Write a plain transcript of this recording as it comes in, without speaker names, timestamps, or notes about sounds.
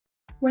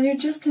When you're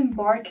just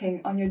embarking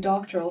on your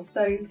doctoral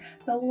studies,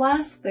 the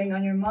last thing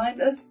on your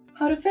mind is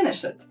how to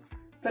finish it.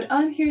 But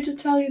I'm here to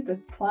tell you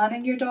that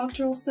planning your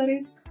doctoral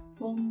studies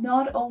will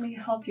not only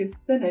help you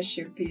finish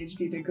your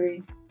PhD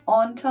degree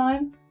on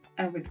time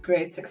and with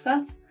great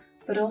success,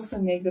 but also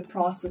make the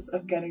process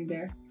of getting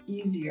there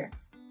easier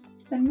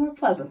and more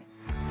pleasant.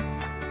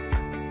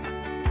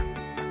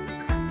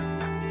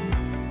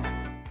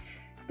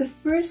 The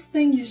first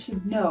thing you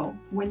should know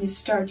when you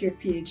start your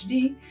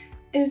PhD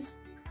is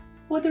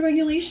what the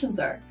regulations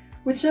are.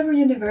 Whichever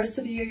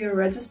university you're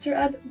registered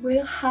at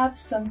will have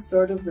some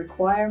sort of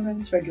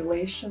requirements,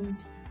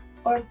 regulations,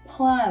 or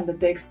plan that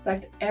they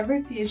expect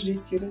every PhD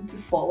student to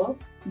follow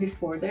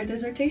before their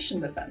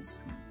dissertation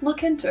defense.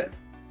 Look into it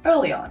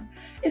early on.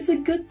 It's a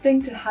good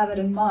thing to have it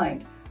in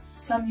mind.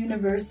 Some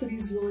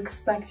universities will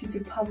expect you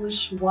to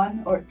publish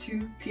 1 or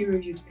 2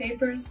 peer-reviewed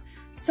papers,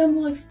 some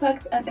will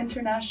expect an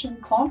international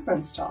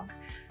conference talk,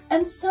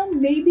 and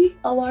some maybe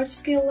a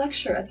large-scale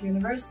lecture at the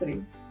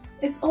university.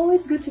 It's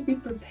always good to be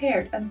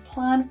prepared and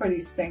plan for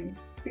these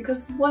things,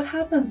 because what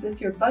happens if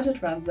your budget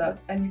runs out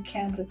and you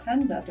can't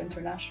attend that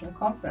international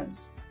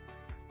conference?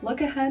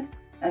 Look ahead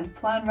and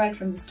plan right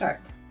from the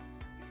start.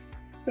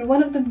 But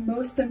one of the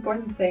most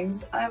important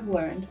things I've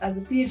learned as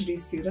a PhD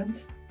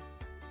student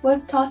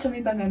was taught to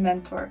me by my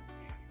mentor.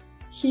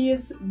 He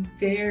is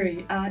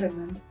very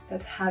adamant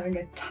that having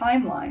a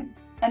timeline,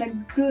 and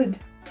a good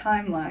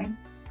timeline,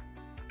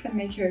 can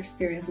make your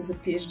experience as a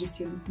PhD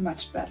student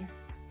much better.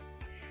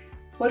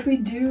 What we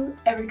do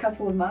every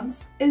couple of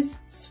months is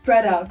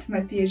spread out my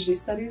PhD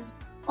studies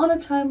on a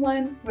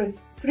timeline with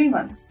 3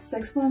 months,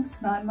 6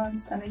 months, 9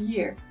 months, and a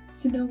year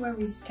to know where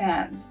we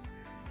stand.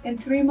 In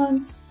 3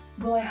 months,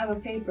 will I have a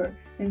paper?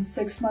 In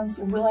 6 months,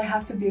 will I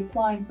have to be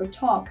applying for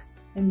talks?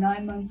 In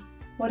 9 months,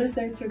 what is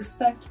there to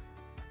expect?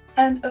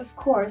 And of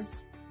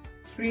course,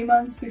 3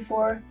 months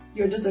before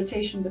your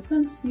dissertation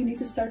defense, you need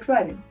to start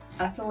writing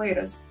at the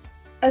latest.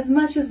 As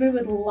much as we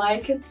would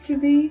like it to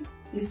be,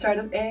 you start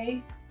at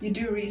A, you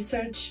do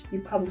research, you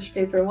publish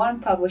paper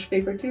 1, publish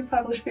paper 2,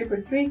 publish paper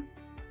 3,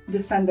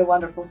 defend a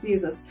wonderful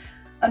thesis.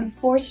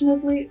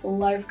 Unfortunately,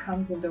 life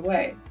comes in the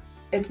way.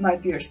 It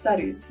might be your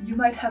studies, you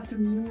might have to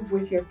move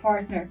with your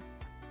partner.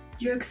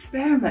 Your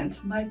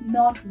experiment might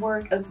not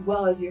work as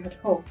well as you had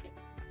hoped.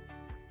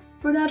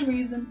 For that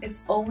reason,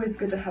 it's always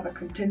good to have a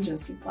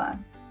contingency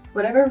plan.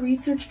 Whatever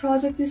research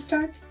project you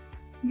start,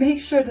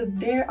 make sure that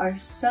there are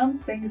some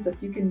things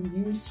that you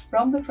can use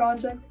from the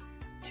project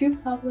to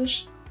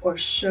publish or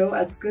show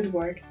as good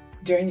work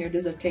during your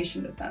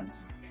dissertation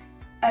defense.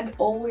 And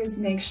always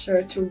make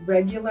sure to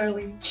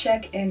regularly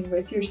check in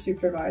with your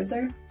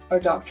supervisor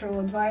or doctoral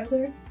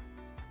advisor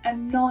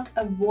and not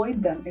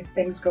avoid them if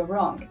things go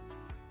wrong.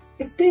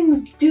 If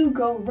things do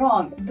go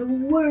wrong, the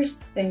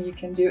worst thing you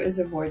can do is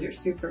avoid your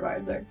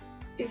supervisor.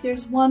 If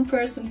there's one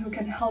person who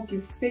can help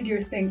you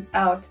figure things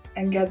out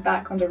and get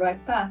back on the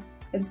right path,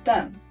 it's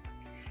them.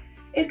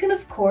 It can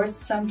of course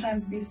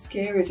sometimes be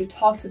scary to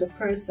talk to the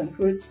person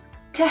who is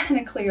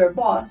technically your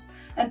boss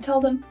and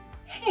tell them,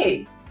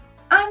 hey,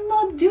 I'm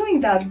not doing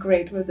that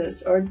great with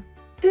this, or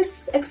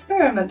this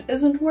experiment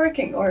isn't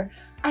working, or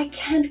I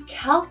can't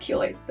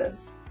calculate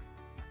this.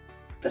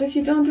 But if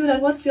you don't do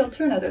that, what's the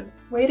alternative?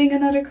 Waiting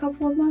another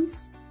couple of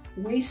months?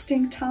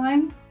 Wasting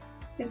time?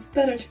 It's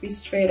better to be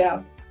straight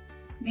out.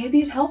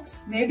 Maybe it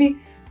helps. Maybe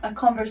a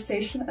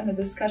conversation and a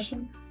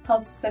discussion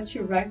helps set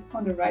you right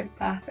on the right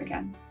path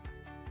again.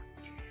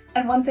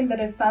 And one thing that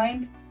I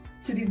find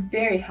to be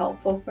very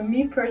helpful for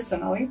me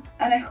personally,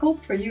 and I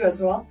hope for you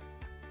as well,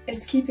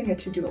 is keeping a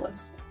to-do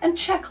list and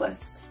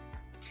checklists.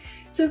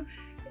 So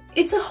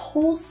it's a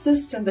whole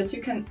system that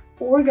you can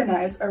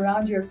organize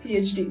around your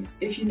PhDs.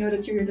 If you know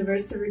that your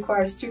university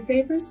requires 2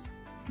 papers,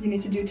 you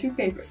need to do 2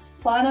 papers.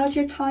 Plan out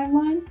your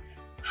timeline,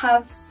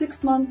 have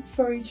 6 months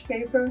for each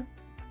paper,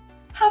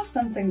 have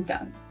something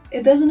done.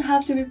 It doesn't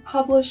have to be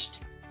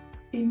published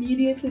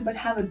immediately, but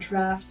have a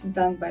draft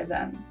done by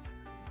then.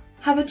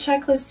 Have a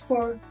checklist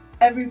for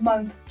every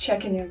month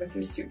checking in with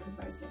your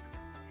supervisor.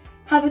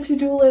 Have a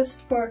to-do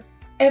list for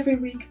every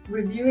week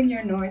reviewing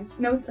your notes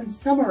and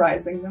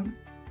summarizing them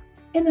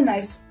in a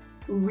nice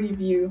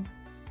review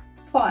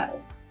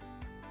file.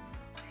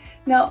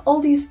 Now,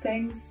 all these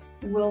things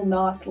will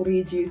not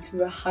lead you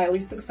to a highly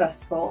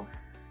successful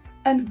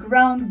and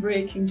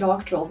groundbreaking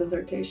doctoral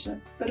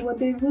dissertation, but what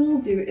they will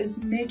do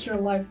is make your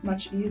life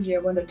much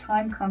easier when the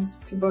time comes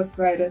to both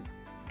write it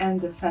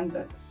and defend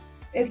it.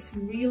 It's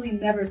really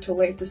never too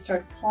late to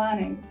start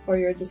planning for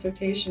your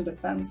dissertation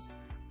defense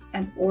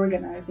and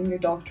organizing your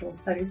doctoral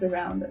studies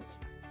around it.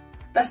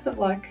 Best of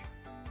luck!